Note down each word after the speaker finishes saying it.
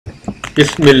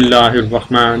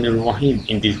Bismillahirrahmanirrahim.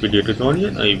 In this video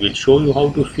tutorial, I will show you how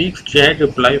to fix chat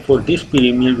reply for this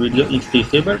premium video is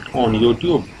disabled on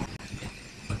YouTube.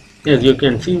 As you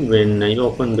can see, when I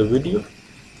open the video,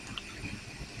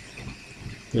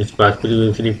 it was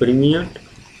previously premiered.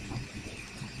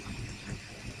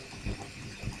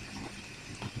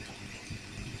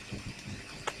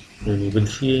 And you will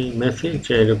see a message,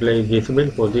 chat reply is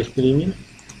disabled for this premium.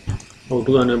 How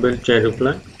to enable chat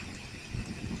reply?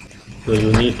 So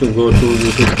you need to go to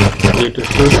YouTube Creator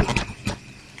Studio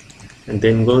and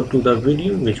then go to the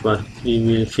video which was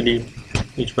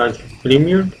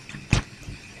premiered.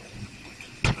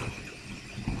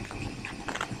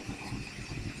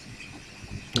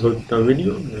 Go to the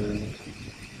video and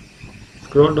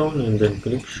scroll down and then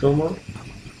click show more.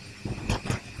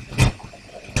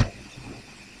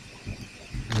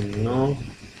 And now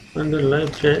under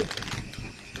live chat,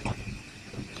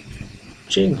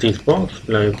 check this box,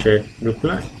 live chat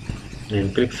reply,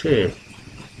 and click save.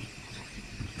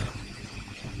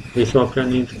 This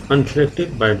option is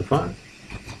unselected by default.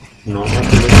 Now open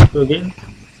it again,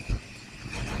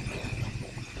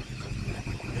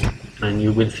 and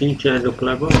you will see chat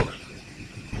reply box.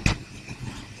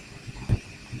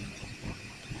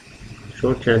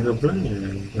 Show chat reply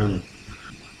and done.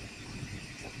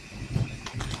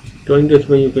 So in this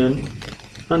way you can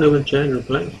enable chat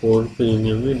reply for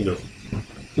premium video.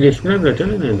 Please subscribe the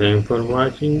channel and thanks for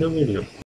watching the video.